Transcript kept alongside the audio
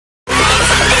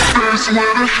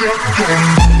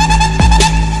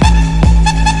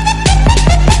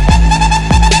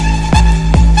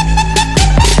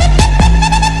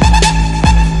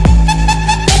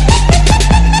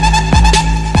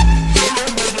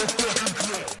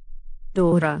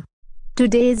Dora.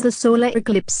 Today is the solar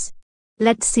eclipse.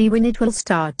 Let's see when it will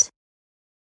start.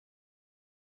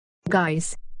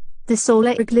 Guys, the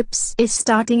solar eclipse is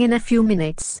starting in a few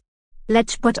minutes.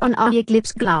 Let's put on our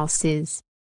eclipse glasses.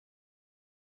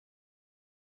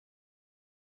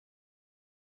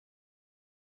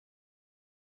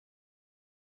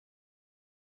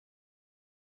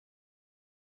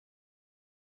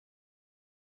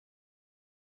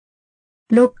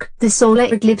 Look, the solar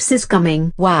eclipse is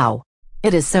coming. Wow.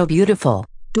 It is so beautiful.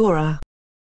 Dora.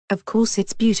 Of course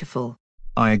it's beautiful.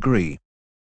 I agree.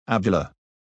 Abdullah.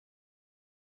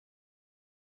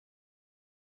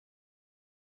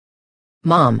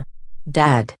 Mom,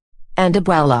 Dad, and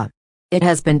Abuela. It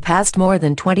has been past more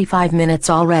than 25 minutes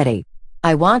already.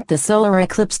 I want the solar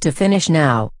eclipse to finish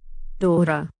now.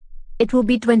 Dora. It will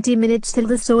be 20 minutes till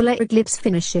the solar eclipse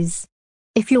finishes.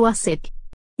 If you are sick,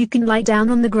 you can lie down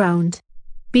on the ground.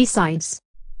 Besides,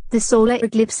 the solar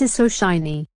eclipse is so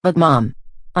shiny. But Mom,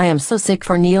 I am so sick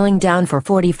for kneeling down for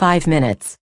 45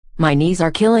 minutes. My knees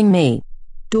are killing me.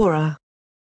 Dora.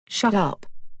 Shut up.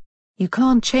 You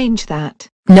can't change that.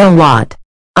 Know what?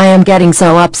 I am getting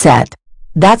so upset.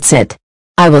 That's it.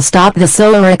 I will stop the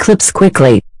solar eclipse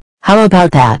quickly. How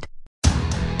about that?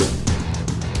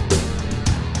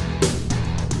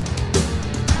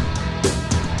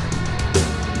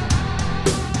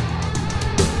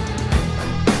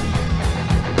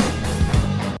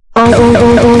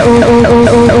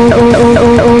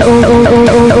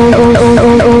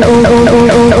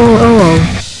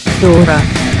 Dora.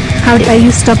 How dare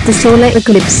you stop the solar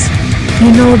eclipse?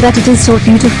 You know that it is so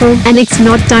beautiful and it's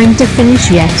not time to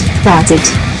finish yet. That's it.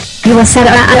 You are set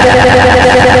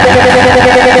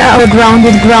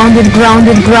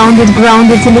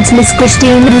grounded till it's Miss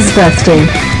Christina's birthday.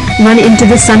 Run into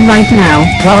the sun right now.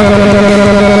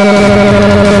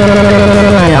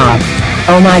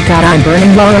 Oh my god, I'm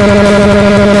burning.